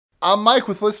I'm Mike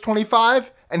with List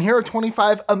 25, and here are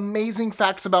 25 amazing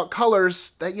facts about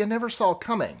colors that you never saw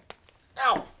coming.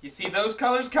 Ow! You see those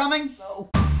colors coming? No.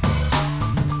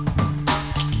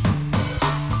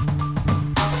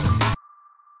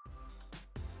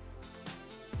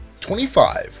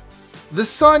 The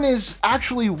sun is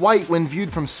actually white when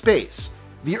viewed from space.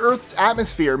 The Earth's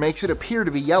atmosphere makes it appear to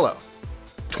be yellow.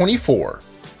 24.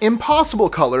 Impossible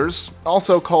colors,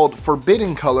 also called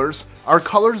forbidden colors, are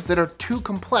colors that are too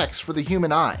complex for the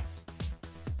human eye.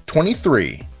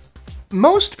 23.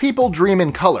 Most people dream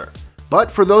in color,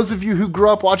 but for those of you who grew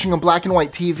up watching a black and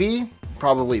white TV,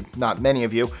 probably not many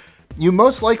of you, you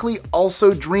most likely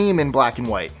also dream in black and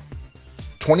white.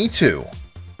 22.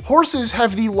 Horses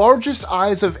have the largest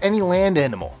eyes of any land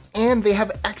animal, and they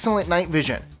have excellent night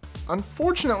vision.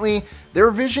 Unfortunately,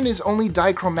 their vision is only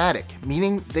dichromatic,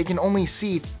 meaning they can only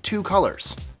see two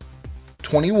colors.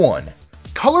 21.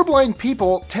 Colorblind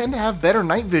people tend to have better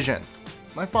night vision.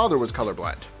 My father was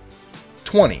colorblind.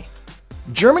 20.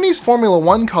 Germany's Formula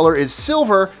One color is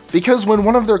silver because when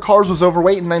one of their cars was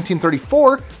overweight in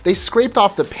 1934, they scraped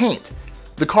off the paint.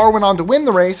 The car went on to win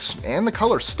the race, and the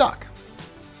color stuck.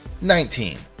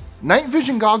 19. Night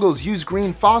vision goggles use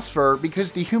green phosphor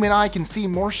because the human eye can see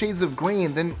more shades of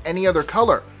green than any other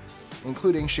color,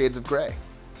 including shades of gray.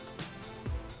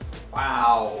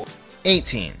 Wow.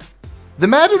 18. The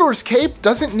matador's cape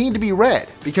doesn't need to be red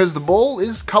because the bull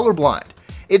is colorblind.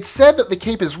 It's said that the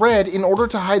cape is red in order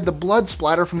to hide the blood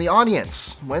splatter from the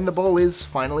audience when the bull is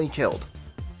finally killed.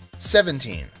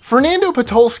 17. Fernando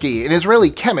Potolsky, an Israeli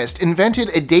chemist, invented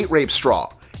a date rape straw.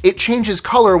 It changes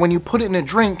color when you put it in a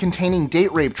drink containing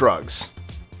date rape drugs.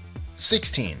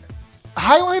 16.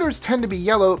 Highlighters tend to be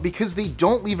yellow because they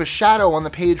don't leave a shadow on the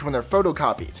page when they're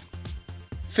photocopied.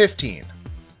 15.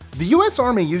 The US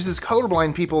Army uses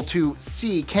colorblind people to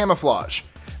see camouflage.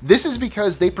 This is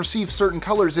because they perceive certain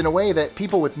colors in a way that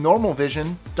people with normal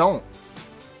vision don't.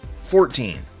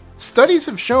 14. Studies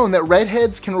have shown that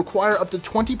redheads can require up to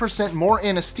 20% more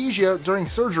anesthesia during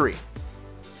surgery.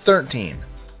 13.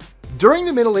 During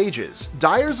the Middle Ages,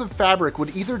 dyers of fabric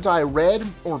would either dye red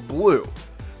or blue.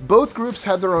 Both groups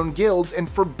had their own guilds and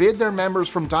forbid their members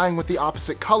from dyeing with the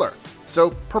opposite color,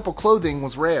 so purple clothing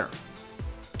was rare.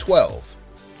 12.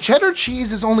 Cheddar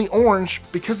cheese is only orange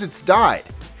because it's dyed.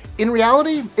 In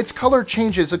reality, its color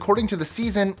changes according to the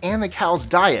season and the cow's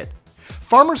diet.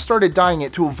 Farmers started dyeing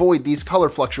it to avoid these color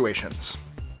fluctuations.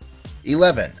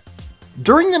 11.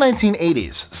 During the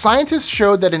 1980s, scientists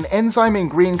showed that an enzyme in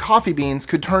green coffee beans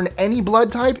could turn any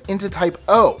blood type into type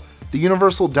O, the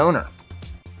universal donor.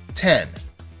 10.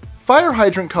 Fire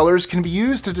hydrant colors can be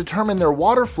used to determine their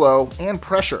water flow and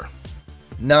pressure.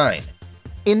 9.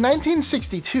 In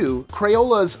 1962,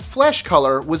 Crayolas' flesh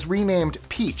color was renamed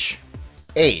peach.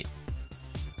 8.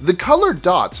 The colored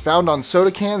dots found on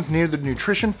soda cans near the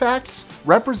nutrition facts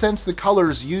represents the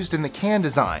colors used in the can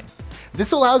design.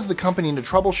 This allows the company to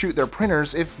troubleshoot their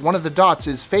printers if one of the dots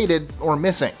is faded or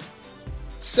missing.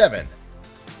 7.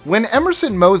 When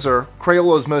Emerson Moser,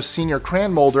 Crayola's most senior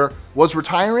crayon molder, was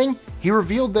retiring, he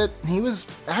revealed that he was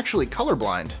actually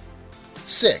colorblind.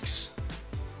 6.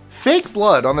 Fake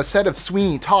blood on the set of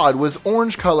Sweeney Todd was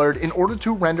orange colored in order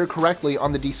to render correctly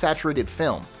on the desaturated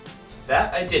film.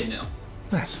 That I did know.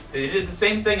 Nice. They did the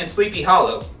same thing in Sleepy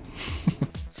Hollow.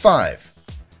 5.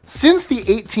 Since the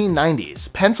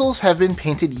 1890s, pencils have been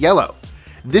painted yellow.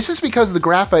 This is because the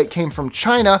graphite came from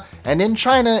China, and in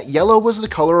China, yellow was the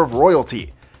color of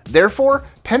royalty. Therefore,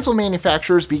 pencil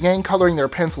manufacturers began coloring their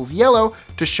pencils yellow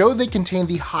to show they contained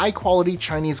the high-quality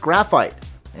Chinese graphite,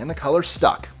 and the color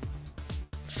stuck.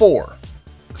 4.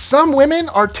 Some women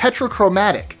are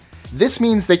tetrachromatic. This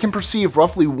means they can perceive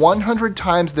roughly 100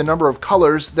 times the number of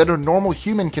colors that a normal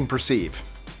human can perceive.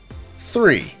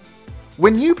 3.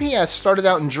 When UPS started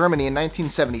out in Germany in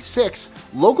 1976,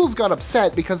 locals got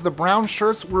upset because the brown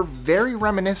shirts were very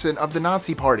reminiscent of the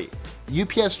Nazi Party.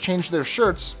 UPS changed their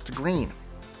shirts to green.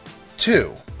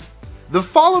 2. The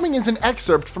following is an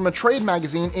excerpt from a trade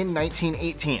magazine in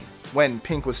 1918, when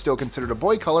pink was still considered a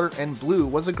boy color and blue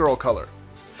was a girl color.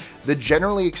 The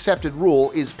generally accepted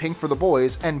rule is pink for the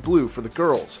boys and blue for the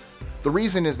girls. The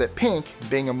reason is that pink,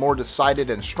 being a more decided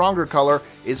and stronger color,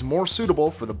 is more suitable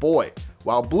for the boy,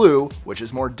 while blue, which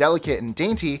is more delicate and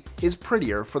dainty, is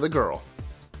prettier for the girl.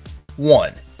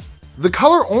 1. The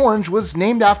color orange was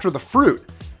named after the fruit.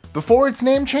 Before its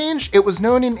name change, it was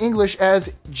known in English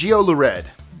as geolured.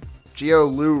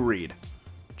 Geolured.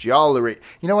 Geolured.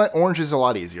 You know what? Orange is a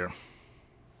lot easier.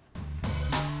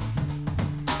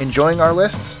 Enjoying our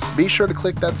lists? Be sure to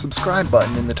click that subscribe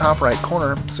button in the top right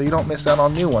corner so you don't miss out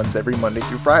on new ones every Monday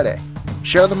through Friday.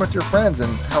 Share them with your friends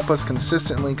and help us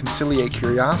consistently conciliate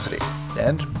curiosity.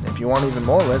 And if you want even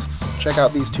more lists, check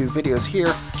out these 2 videos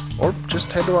here, or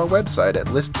just head to our website at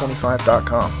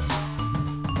list25.com.